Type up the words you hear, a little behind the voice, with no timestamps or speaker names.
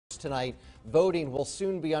tonight. Voting will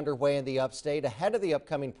soon be underway in the upstate ahead of the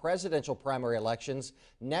upcoming presidential primary elections.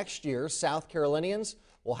 Next year, South Carolinians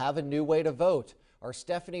will have a new way to vote. Our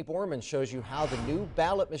Stephanie Borman shows you how the new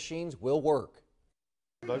ballot machines will work.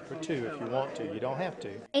 Vote for two if you want to. You don't have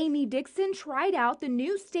to. Amy Dixon tried out the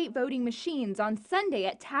new state voting machines on Sunday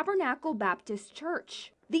at Tabernacle Baptist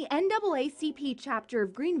Church. The NAACP chapter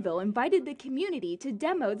of Greenville invited the community to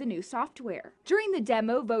demo the new software. During the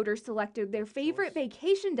demo, voters selected their favorite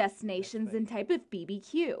vacation destinations and type of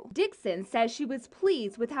BBQ. Dixon says she was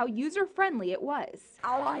pleased with how user-friendly it was.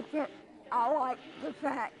 I like it. I like the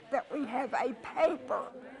fact that we have a paper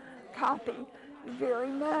copy very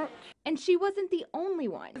much. And she wasn't the only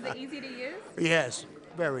one. Is it easy to use? Yes,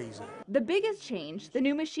 very easy. The biggest change, the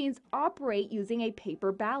new machines operate using a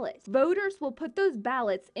paper ballot. Voters will put those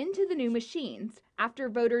ballots into the new machines. After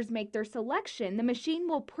voters make their selection, the machine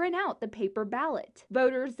will print out the paper ballot.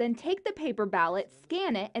 Voters then take the paper ballot,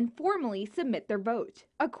 scan it, and formally submit their vote.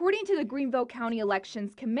 According to the Greenville County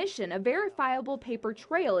Elections Commission, a verifiable paper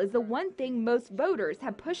trail is the one thing most voters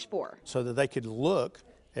have pushed for. So that they could look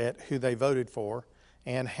at who they voted for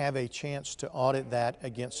and have a chance to audit that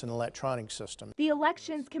against an electronic system. The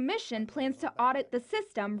Elections Commission plans to audit the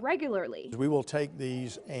system regularly. We will take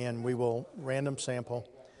these and we will random sample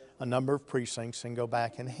a number of precincts and go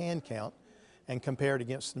back and hand count and compare it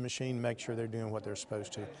against the machine, make sure they're doing what they're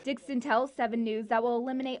supposed to. Dixon tells 7 News that will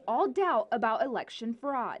eliminate all doubt about election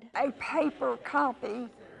fraud. A paper copy,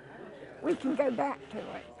 we can go back to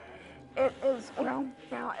it. It is, well,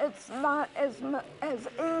 now it's not as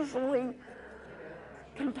easily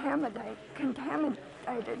contaminated.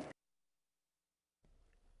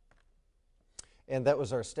 And that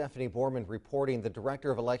was our Stephanie Borman reporting. The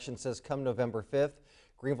Director of Elections says come November 5th,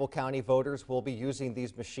 Greenville County voters will be using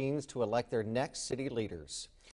these machines to elect their next city leaders.